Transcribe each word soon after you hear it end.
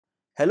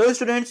Hello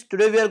students,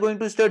 today we are going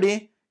to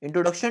study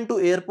Introduction to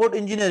Airport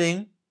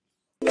Engineering.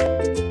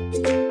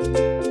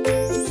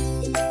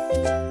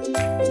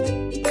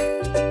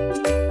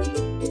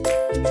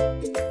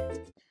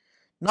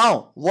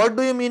 Now, what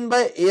do you mean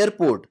by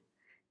airport?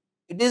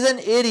 It is an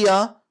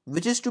area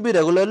which is to be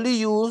regularly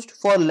used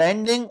for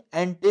landing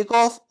and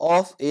takeoff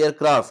of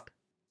aircraft.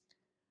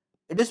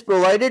 It is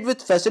provided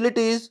with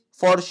facilities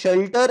for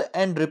shelter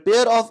and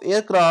repair of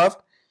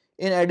aircraft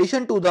in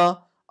addition to the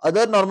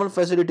other normal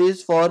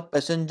facilities for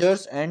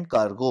passengers and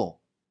cargo.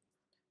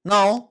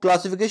 Now,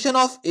 classification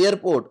of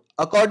airport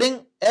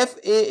according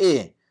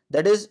FAA,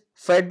 that is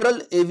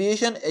Federal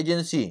Aviation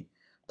Agency.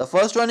 The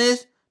first one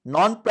is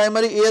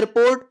non-primary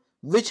airport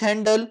which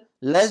handle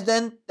less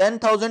than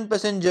 10,000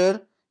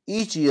 passenger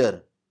each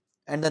year,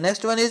 and the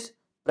next one is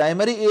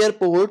primary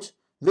airports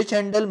which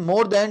handle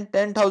more than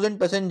 10,000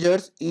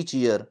 passengers each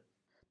year.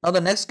 Now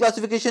the next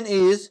classification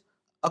is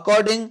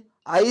according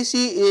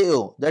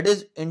ICAO, that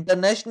is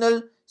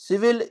International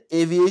Civil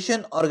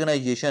Aviation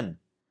Organization.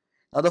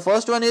 Now the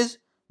first one is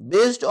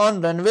based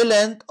on runway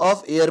length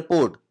of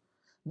airport.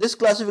 This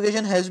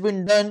classification has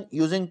been done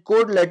using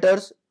code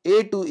letters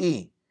A to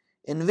E,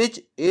 in which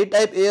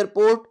A-type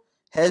airport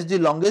has the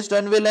longest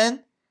runway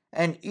length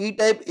and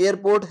E-type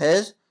airport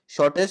has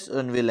shortest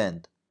runway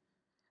length.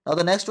 Now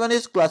the next one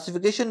is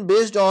classification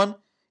based on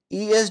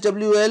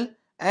ESWL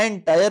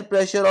and tire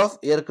pressure of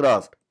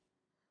aircraft.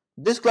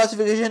 This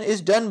classification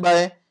is done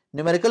by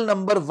numerical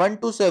number 1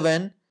 to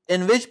 7,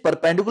 in which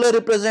perpendicular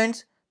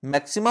represents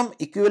maximum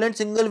equivalent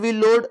single wheel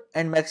load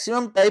and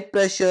maximum type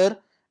pressure,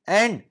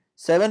 and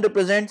 7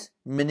 represents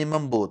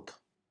minimum both.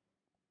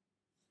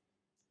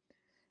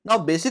 Now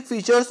basic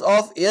features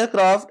of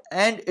aircraft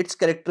and its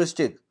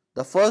characteristic.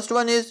 The first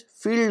one is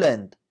field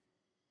length.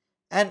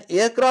 An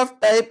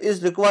aircraft type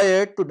is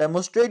required to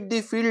demonstrate the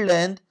field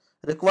length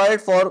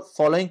required for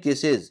following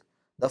cases.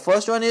 The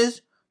first one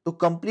is to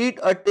complete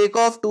a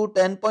takeoff to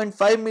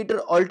 10.5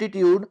 meter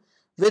altitude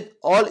with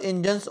all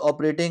engines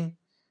operating.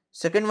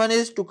 Second one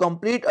is to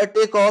complete a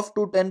takeoff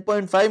to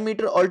 10.5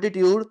 meter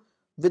altitude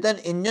with an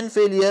engine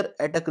failure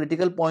at a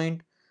critical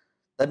point.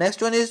 The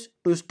next one is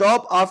to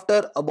stop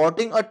after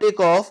aborting a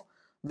takeoff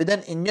with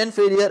an engine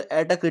failure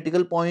at a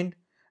critical point.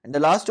 And the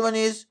last one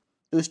is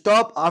to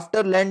stop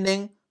after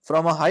landing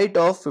from a height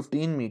of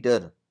 15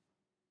 meter.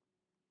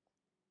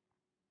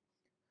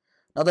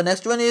 Now the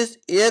next one is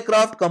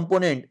aircraft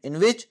component, in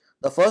which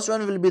the first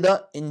one will be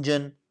the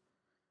engine.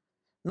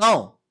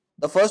 Now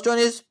the first one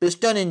is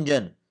piston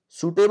engine,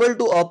 suitable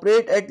to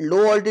operate at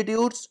low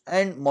altitudes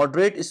and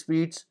moderate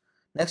speeds.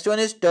 Next one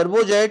is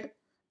turbojet.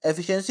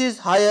 Efficiency is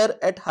higher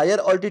at higher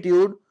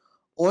altitude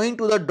owing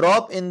to the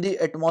drop in the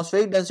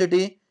atmospheric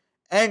density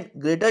and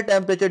greater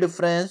temperature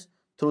difference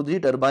through the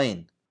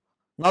turbine.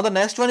 Now the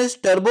next one is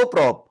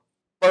turboprop.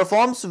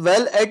 Performs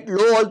well at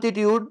low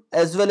altitude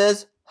as well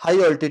as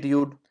high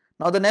altitude.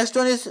 Now the next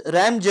one is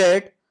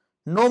ramjet.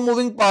 No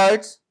moving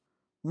parts,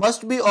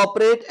 must be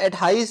operate at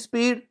high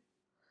speed.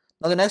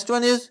 Now the next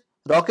one is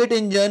rocket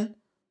engine.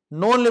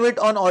 No limit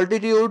on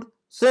altitude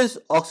since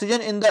oxygen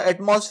in the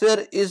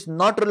atmosphere is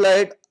not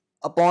relied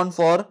upon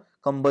for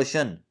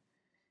combustion.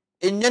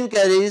 Engine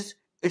carries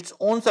its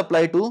own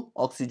supply to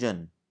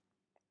oxygen.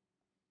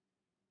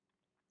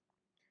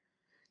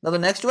 Now the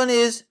next one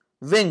is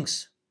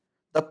wings.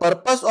 The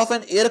purpose of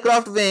an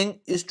aircraft wing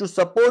is to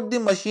support the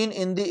machine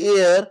in the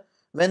air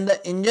when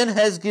the engine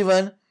has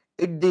given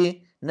it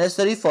the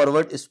necessary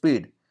forward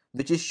speed,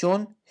 which is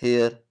shown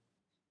here.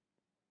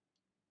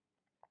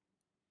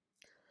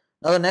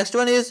 Now the next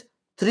one is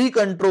three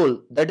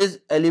control, that is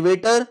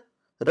elevator,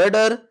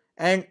 rudder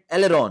and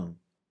aileron.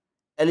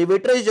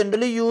 Elevator is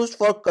generally used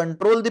for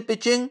control the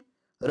pitching,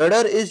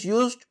 rudder is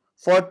used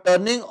for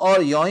turning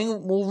or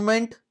yawing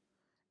movement,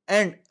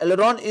 and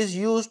aileron is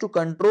used to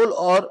control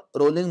or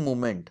rolling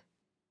movement.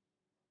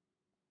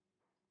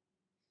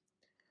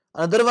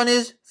 Another one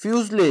is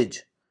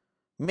fuselage.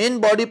 Main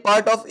body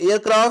part of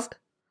aircraft,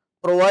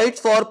 provides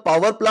for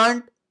power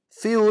plant,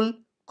 fuel,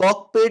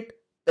 cockpit,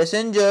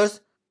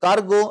 passengers,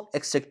 cargo,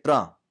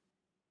 etc.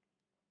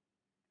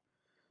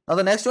 Now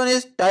the next one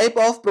is type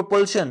of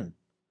propulsion.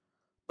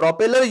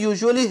 Propeller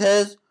usually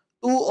has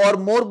two or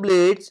more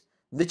blades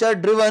which are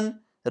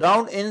driven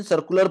round in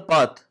circular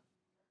path.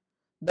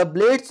 The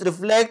blades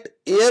reflect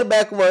air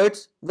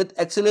backwards with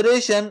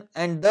acceleration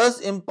and thus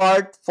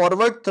impart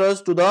forward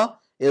thrust to the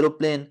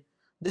aeroplane.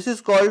 This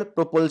is called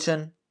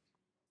propulsion.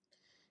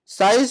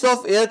 Size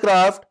of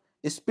aircraft,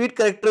 speed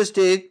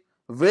characteristic,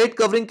 weight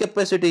covering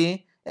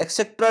capacity,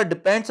 etc.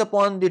 depends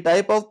upon the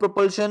type of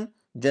propulsion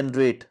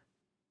generate.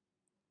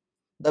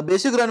 The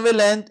basic runway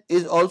length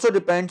is also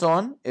depends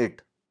on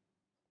it.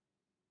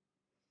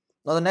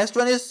 Now the next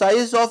one is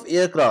size of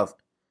aircraft.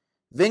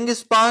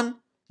 Wingspan,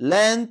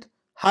 length,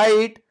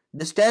 height,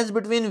 distance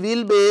between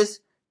wheelbase,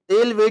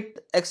 tail width,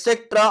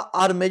 etc.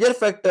 are major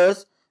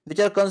factors which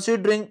are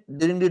considering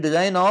during the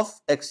design of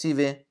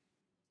taxiway.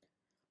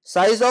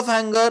 Size of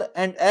hangar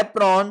and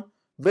apron,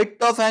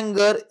 width of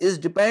hangar is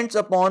depends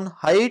upon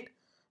height,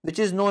 which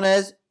is known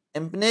as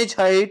empennage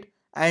height,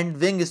 and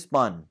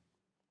wingspan.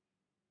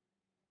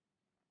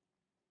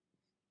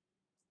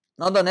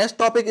 Now the next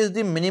topic is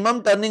the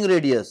minimum turning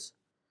radius.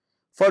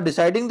 For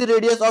deciding the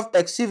radius of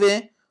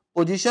taxiway,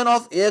 position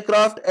of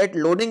aircraft at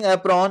loading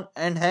apron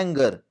and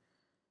hangar,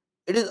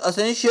 it is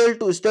essential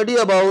to study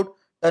about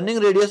turning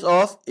radius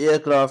of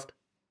aircraft.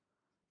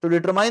 To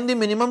determine the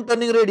minimum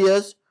turning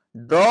radius,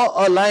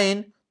 draw a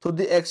line through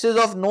the axis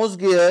of nose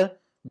gear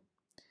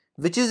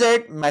which is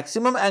at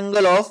maximum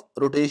angle of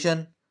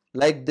rotation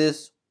like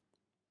this.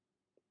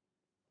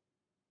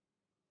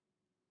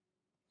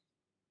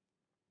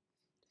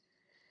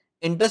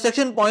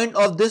 Intersection point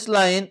of this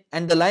line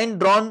and the line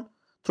drawn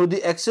through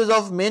the axis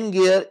of main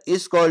gear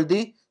is called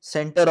the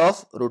center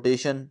of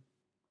rotation.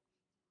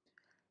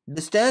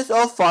 Distance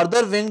of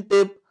farther wing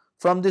tip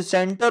from the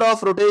center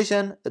of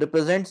rotation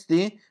represents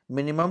the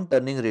minimum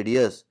turning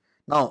radius.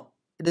 Now,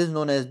 it is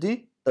known as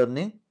the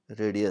turning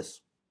radius.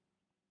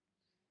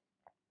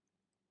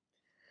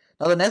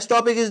 Now, the next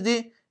topic is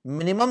the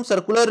minimum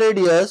circular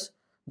radius,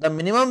 the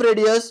minimum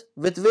radius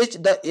with which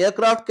the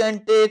aircraft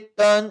can take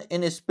turn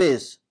in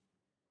space.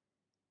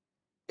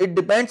 It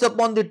depends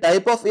upon the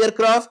type of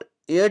aircraft,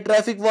 air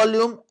traffic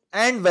volume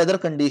and weather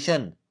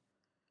condition.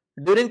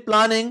 During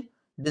planning,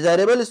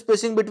 desirable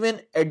spacing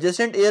between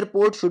adjacent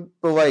airports should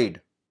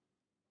provide.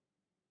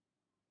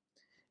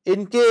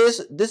 In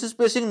case this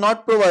spacing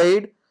not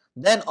provided,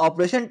 then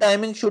operation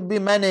timing should be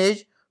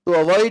managed to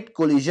avoid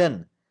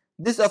collision.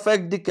 This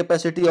affects the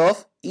capacity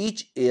of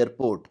each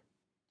airport.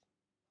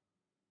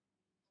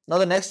 Now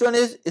the next one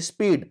is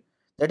speed,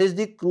 that is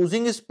the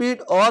cruising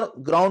speed or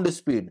ground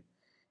speed.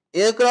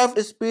 Aircraft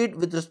speed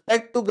with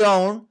respect to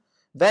ground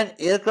when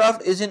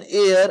aircraft is in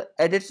air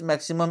at its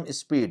maximum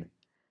speed.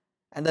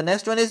 And the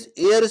next one is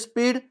air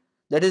speed,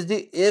 that is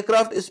the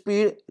aircraft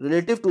speed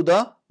relative to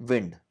the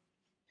wind.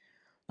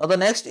 Now the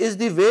next is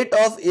the weight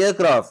of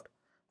aircraft.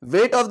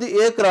 Weight of the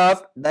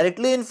aircraft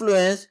directly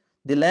influence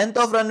the length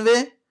of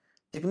runway,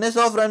 thickness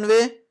of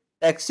runway,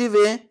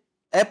 taxiway,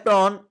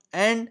 apron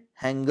and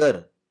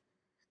hangar.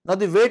 Now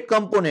the weight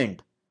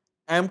component.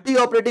 Empty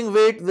operating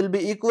weight will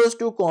be equals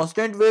to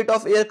constant weight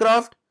of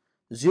aircraft.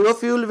 Zero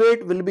fuel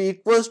weight will be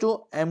equals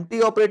to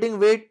empty operating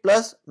weight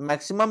plus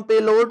maximum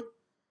payload.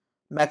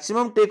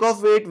 Maximum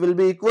takeoff weight will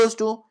be equals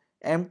to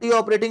empty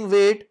operating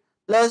weight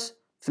plus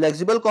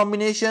flexible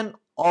combination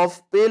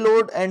of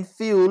payload and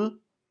fuel.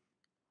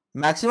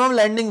 Maximum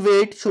landing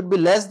weight should be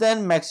less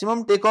than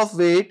maximum takeoff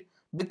weight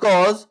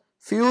because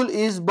fuel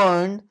is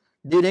burned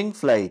during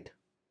flight.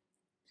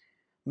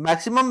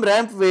 Maximum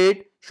ramp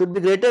weight should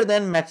be greater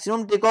than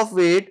maximum takeoff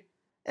weight,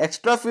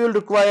 extra fuel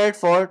required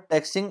for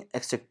taxiing,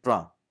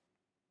 etc.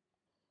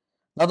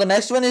 Now the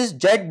next one is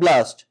jet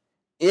blast.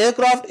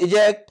 Aircraft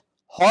eject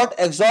hot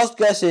exhaust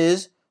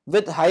gases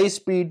with high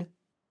speed.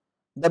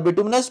 The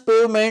bituminous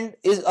pavement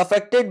is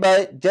affected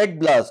by jet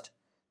blast.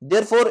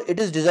 Therefore, it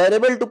is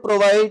desirable to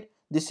provide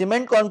the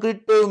cement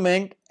concrete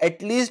pavement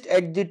at least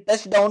at the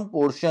touchdown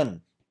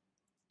portion.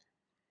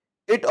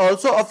 It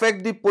also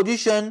affects the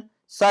position,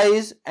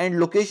 size and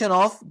location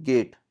of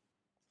gate.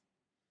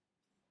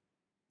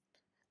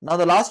 Now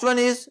the last one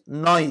is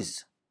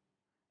noise.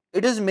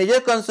 It is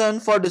major concern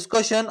for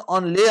discussion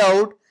on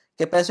layout,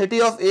 capacity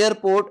of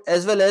airport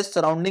as well as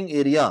surrounding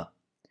area.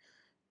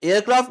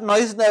 Aircraft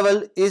noise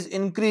level is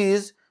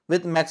increased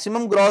with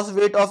maximum gross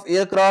weight of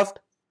aircraft.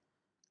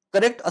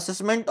 Correct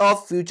assessment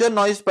of future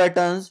noise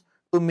patterns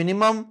to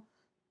minimum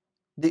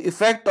the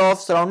effect of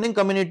surrounding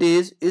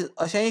communities is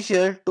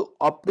essential to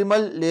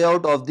optimal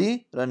layout of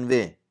the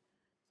runway.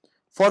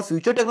 For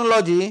future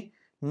technology,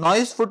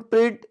 noise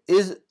footprint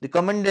is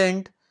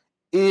recommended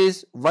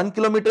is 1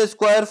 km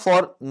square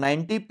for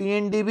 90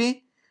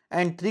 pndb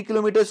and 3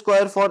 km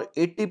square for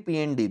 80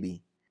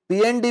 pndb.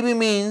 Pndb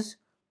means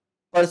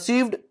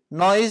perceived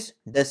noise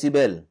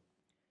decibel.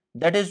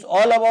 That is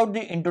all about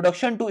the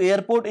introduction to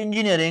airport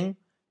engineering.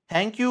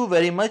 Thank you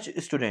very much,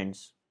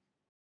 students.